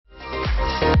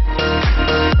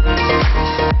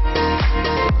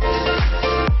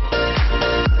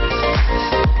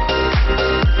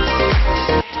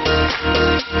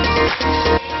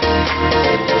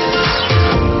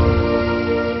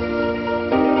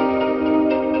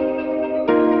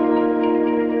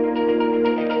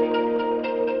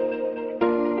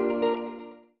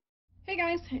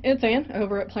it's Ann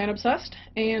over at Plant Obsessed,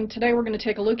 and today we're going to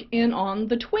take a look in on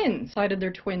the twins. Decided they're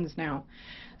twins now.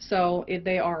 So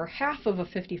they are half of a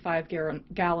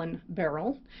 55-gallon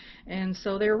barrel, and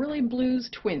so they're really Blues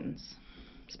twins.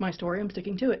 It's my story, I'm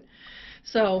sticking to it.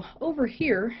 So over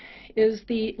here is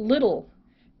the little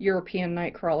European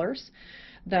night crawlers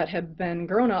that have been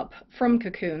grown up from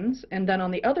cocoons, and then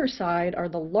on the other side are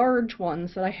the large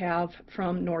ones that I have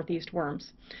from northeast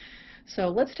worms. So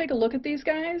let's take a look at these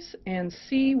guys and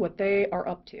see what they are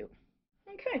up to.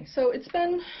 Okay, so it's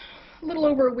been a little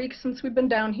over a week since we've been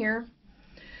down here.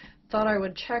 Thought I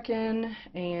would check in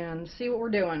and see what we're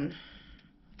doing.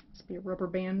 Must be a rubber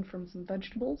band from some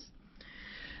vegetables.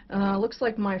 Looks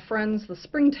like my friends, the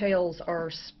springtails,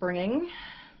 are springing.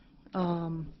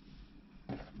 Got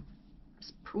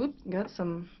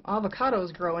some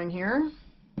avocados growing here.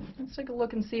 Let's take a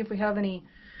look and see if we have any.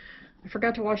 I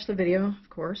forgot to watch the video, of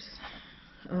course.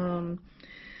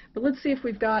 But let's see if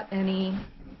we've got any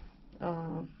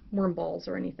worm balls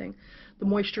or anything. The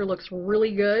moisture looks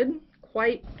really good.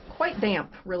 Quite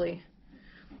damp, really.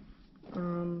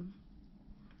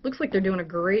 Looks like they're doing a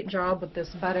great job with this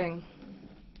bedding.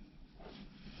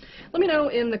 Let me know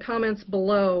in the comments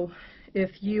below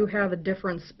if you have a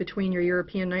difference between your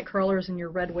European night crawlers and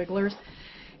your red wigglers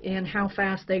and how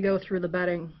fast they go through the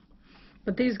bedding.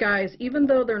 But these guys, even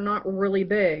though they're not really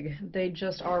big, they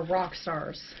just are rock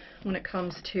stars when it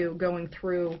comes to going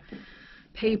through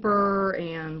paper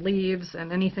and leaves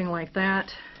and anything like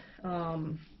that.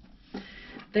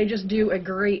 They just do a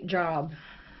great job.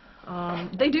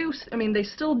 They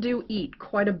still do eat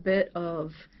quite a bit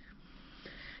of,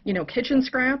 kitchen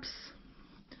scraps.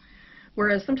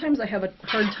 Whereas sometimes I have a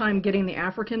hard time getting the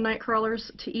African night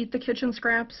crawlers to eat the kitchen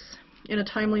scraps in a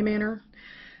timely manner.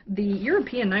 The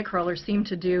European night crawlers seem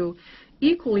to do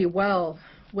equally well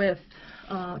with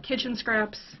kitchen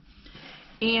scraps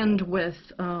and with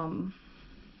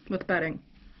bedding.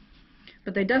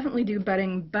 But they definitely do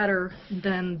bedding better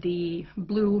than the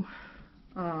blue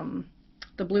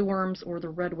worms or the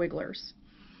red wigglers.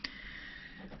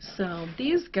 So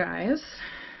these guys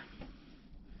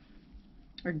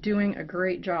are doing a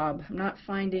great job. I'm not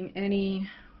finding any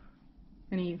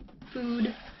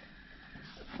food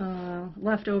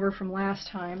left over from last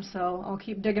time, so I'll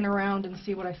keep digging around and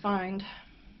see what I find.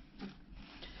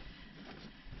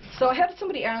 So I had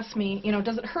somebody ask me,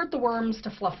 does it hurt the worms to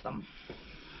fluff them?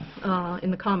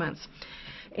 In the comments.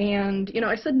 And,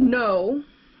 I said no.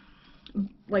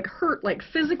 Like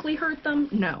physically hurt them?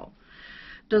 No.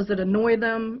 Does it annoy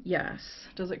them? Yes.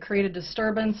 Does it create a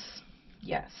disturbance?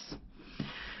 Yes.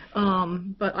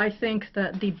 But I think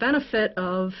that the benefit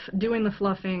of doing the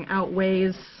fluffing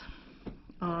outweighs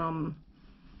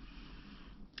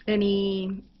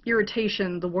any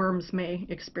irritation the worms may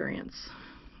experience.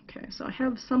 Okay, so I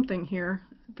have something here,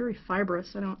 very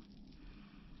fibrous.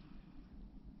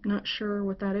 Not sure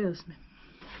what that is.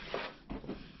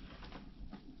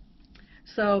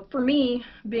 So for me,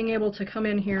 being able to come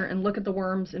in here and look at the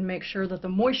worms and make sure that the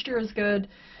moisture is good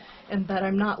and that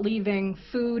I'm not leaving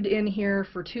food in here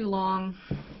for too long,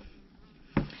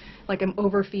 like I'm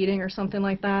overfeeding or something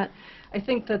like that, I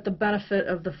think that the benefit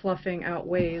of the fluffing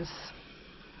outweighs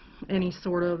any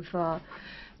sort of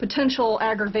potential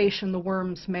aggravation the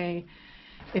worms may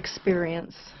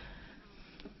experience.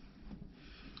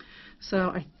 So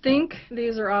I think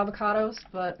these are avocados,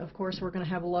 but of course we're going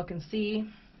to have a look and see.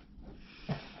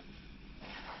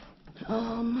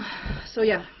 So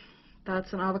yeah,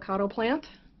 that's an avocado plant.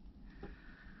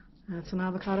 That's an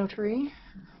avocado tree,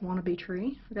 wannabe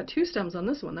tree. I've got two stems on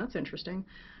this one, that's interesting.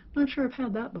 I'm not sure I've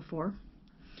had that before.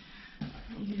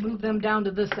 Move them down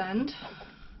to this end,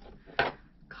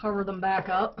 cover them back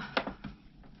up,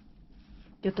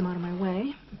 get them out of my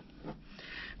way.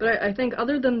 But I think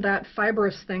other than that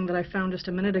fibrous thing that I found just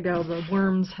a minute ago, the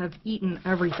worms have eaten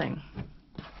everything.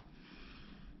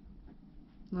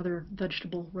 Another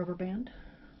vegetable rubber band.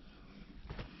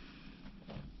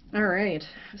 Alright,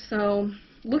 so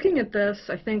looking at this,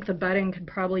 I think the bedding could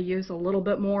probably use a little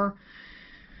bit more.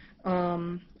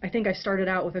 I think I started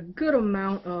out with a good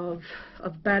amount of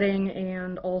bedding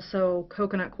and also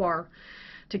coconut coir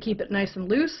to keep it nice and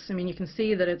loose. I mean, you can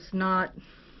see that it's not,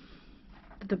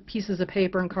 the pieces of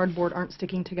paper and cardboard aren't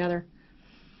sticking together.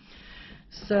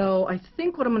 So I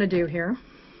think what I'm going to do here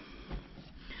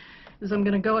is I'm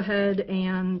going to go ahead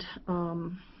and,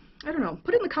 I don't know,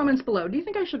 put in the comments below. Do you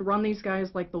think I should run these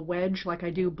guys like the wedge, like I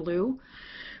do blue?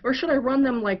 Or should I run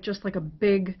them like just like a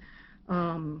big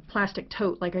plastic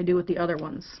tote like I do with the other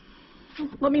ones?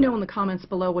 Let me know in the comments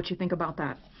below what you think about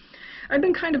that. I've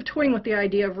been kind of toying with the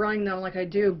idea of running them like I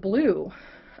do blue.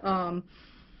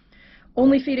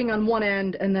 only feeding on one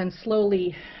end and then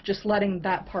slowly just letting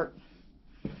that part.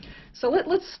 So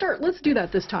let's do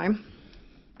that this time.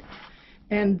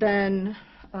 And then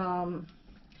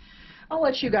I'll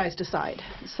let you guys decide.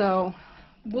 So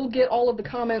we'll get all of the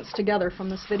comments together from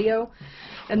this video,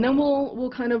 and then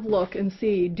we'll kind of look and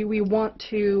see, do we want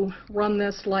to run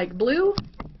this like blue,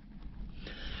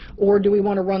 or do we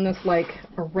want to run this like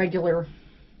a regular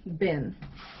bin?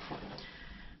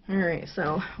 Alright,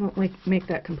 so I won't make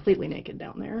that completely naked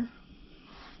down there.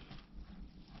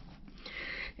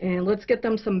 And let's get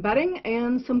them some bedding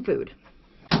and some food.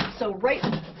 So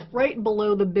right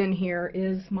below the bin here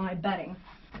is my bedding.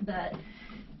 That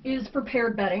is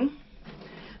prepared bedding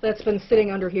that's been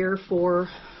sitting under here for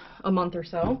a month or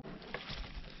so.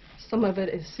 Some of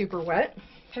it is super wet.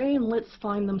 Okay, and let's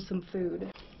find them some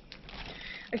food.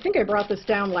 I think I brought this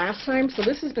down last time, so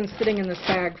this has been sitting in this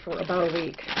bag for about a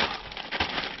week.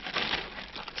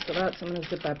 So I'm going to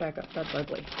zip that back up. That's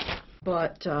ugly.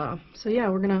 But, so yeah,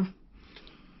 we're going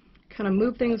to kind of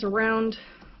move things around,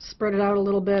 spread it out a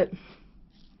little bit,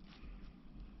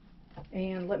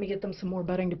 and let me get them some more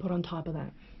bedding to put on top of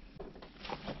that.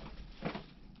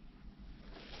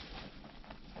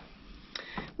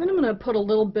 Then I'm going to put a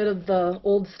little bit of the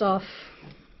old stuff,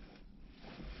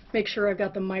 make sure I've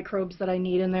got the microbes that I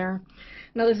need in there.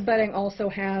 Now this bedding also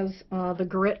has the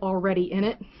grit already in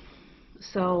it,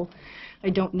 so I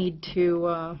don't need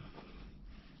to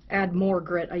add more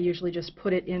grit. I usually just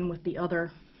put it in with the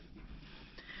other.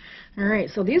 Alright,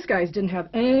 so these guys didn't have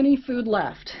any food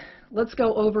left. Let's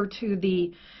go over to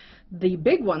the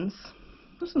big ones.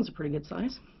 This one's a pretty good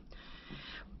size.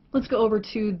 Let's go over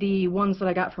to the ones that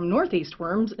I got from Northeast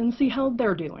Worms and see how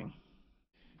they're doing.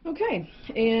 Okay,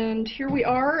 and here we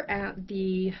are at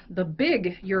the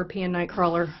big European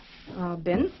nightcrawler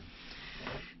bin.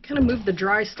 Kind of move the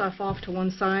dry stuff off to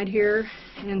one side here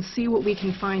and see what we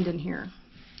can find in here.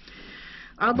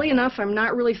 Oddly enough, I'm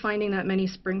not really finding that many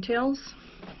springtails,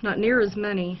 not near as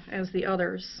many as the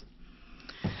others.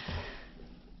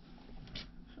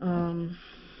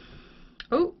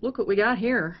 Oh, look what we got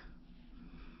here.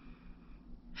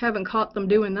 Haven't caught them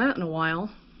doing that in a while.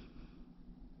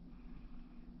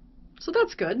 So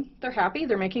that's good. They're happy.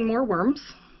 They're making more worms.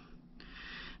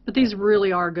 But these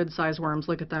really are good size worms.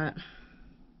 Look at that.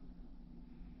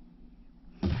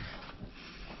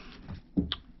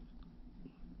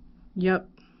 Yep.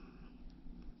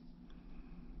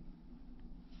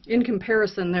 In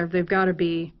comparison, they've got to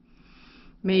be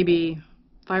maybe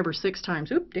 5 or 6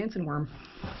 times. Oop, dancing worm.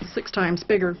 6 times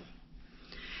bigger.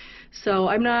 So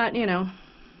I'm not, you know,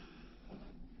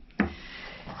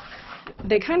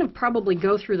 they kind of probably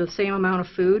go through the same amount of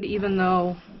food, even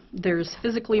though there's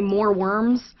physically more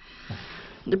worms.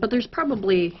 But there's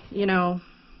probably, you know,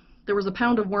 there was a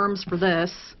pound of worms for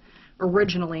this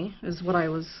originally, is what I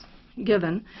was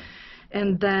given.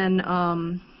 And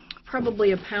then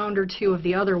probably a pound or 2 of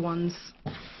the other ones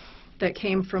that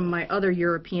came from my other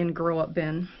European grow-up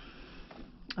bin.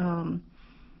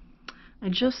 I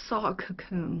just saw a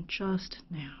cocoon just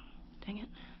now. Dang it.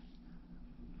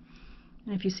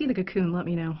 And if you see the cocoon, let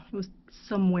me know. It was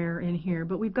somewhere in here.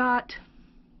 But we've got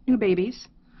new babies.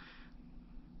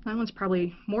 That one's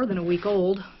probably more than a week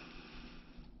old.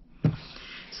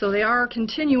 So they are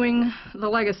continuing the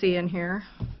legacy in here.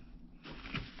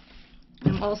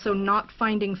 I'm also not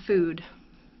finding food.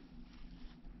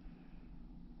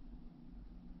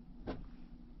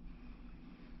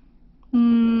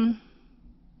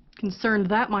 Concerned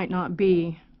that might not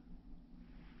be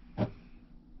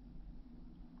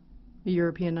the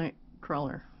European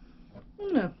nightcrawler. I'm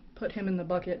going to put him in the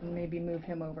bucket and maybe move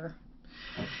him over.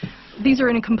 These are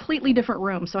in a completely different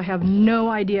room, so I have no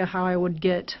idea how I would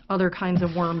get other kinds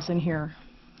of worms in here.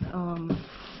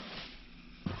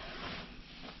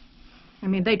 I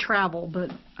mean, they travel,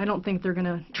 but I don't think they're going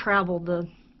to travel the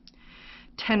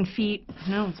 10 feet,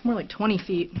 no, it's more like 20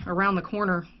 feet around the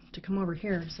corner to come over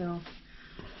here, so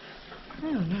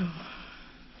I don't know.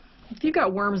 If you've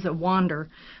got worms that wander,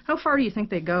 how far do you think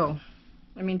they go?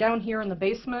 I mean, down here in the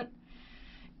basement,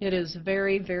 it is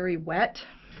very, very wet,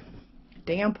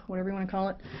 damp, whatever you want to call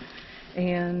it,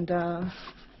 and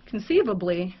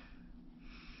conceivably,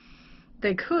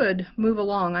 they could move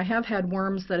along. I have had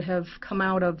worms that have come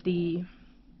out of the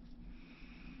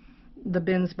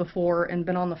bins before and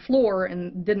been on the floor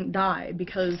and didn't die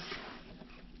because,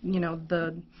 you know,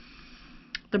 the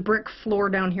brick floor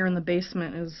down here in the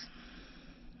basement is,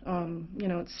 you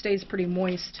know, it stays pretty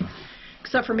moist,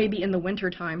 except for maybe in the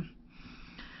winter time.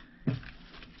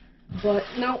 But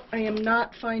no, I am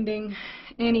not finding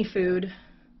any food.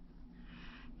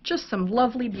 Just some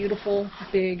lovely, beautiful,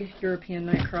 big European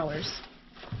nightcrawlers.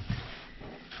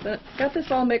 But got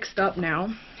this all mixed up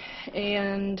now,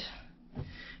 and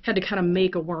had to kind of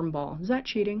make a worm ball. Is that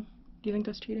cheating? Do you think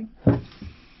that's cheating?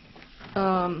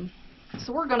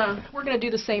 So we're gonna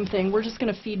do the same thing. We're just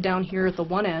gonna feed down here at the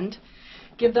one end,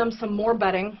 give them some more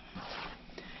bedding,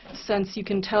 since you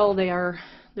can tell they're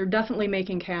definitely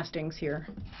making castings here.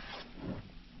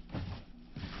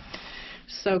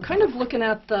 So kind of looking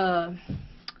at the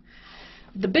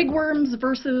big worms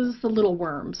versus the little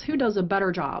worms. Who does a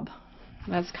better job?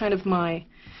 That's kind of my,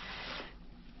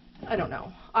 I don't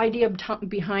know, idea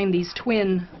behind these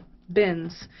twin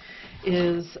bins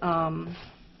is,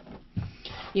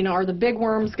 you know, are the big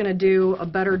worms going to do a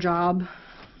better job,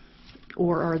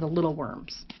 or are the little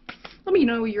worms? Let me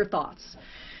know your thoughts.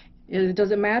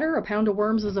 Does it matter? A pound of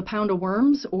worms is a pound of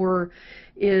worms, or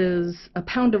is a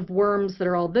pound of worms that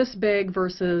are all this big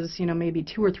versus, you know, maybe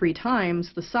 2 or 3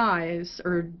 times the size,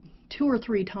 or 2 or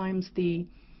 3 times the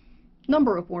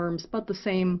number of worms, but the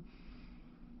same,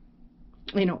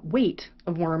 you know, weight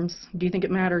of worms? Do you think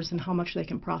it matters in how much they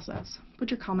can process? Put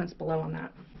your comments below on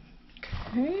that.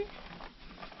 Okay.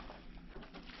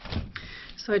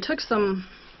 So I took some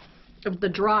of the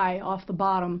dry off the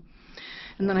bottom,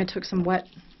 and then I took some wet,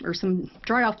 or some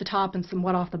dry off the top and some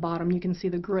wet off the bottom. You can see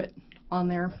the grit on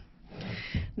there.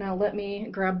 Now let me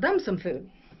grab them some food.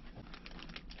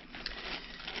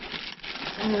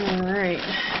 Alright.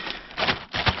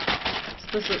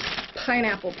 So this is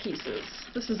pineapple pieces.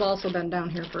 This has also been down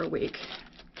here for a week.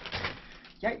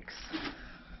 Yikes.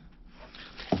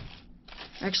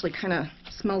 Actually kind of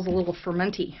smells a little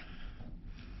fermenty.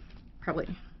 Probably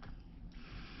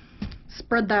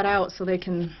spread that out so they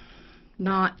can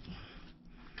not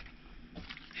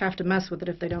have to mess with it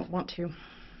if they don't want to.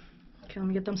 Okay, let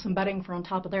me get them some bedding for on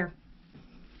top of there.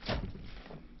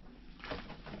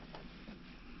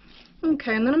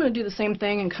 Okay, and then I'm going to do the same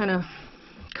thing and kind of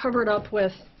cover it up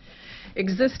with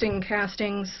existing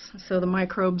castings so the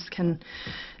microbes can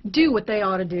do what they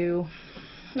ought to do.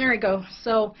 There we go.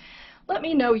 So let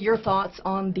me know your thoughts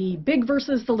on the big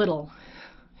versus the little.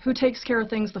 Who takes care of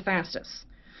things the fastest?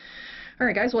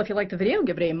 Alright guys, well if you liked the video,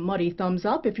 give it a muddy thumbs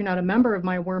up. If you're not a member of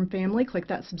my worm family, click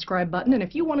that subscribe button. And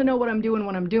if you want to know what I'm doing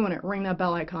when I'm doing it, ring that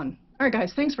bell icon. Alright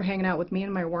guys, thanks for hanging out with me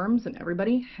and my worms, and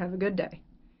everybody have a good day.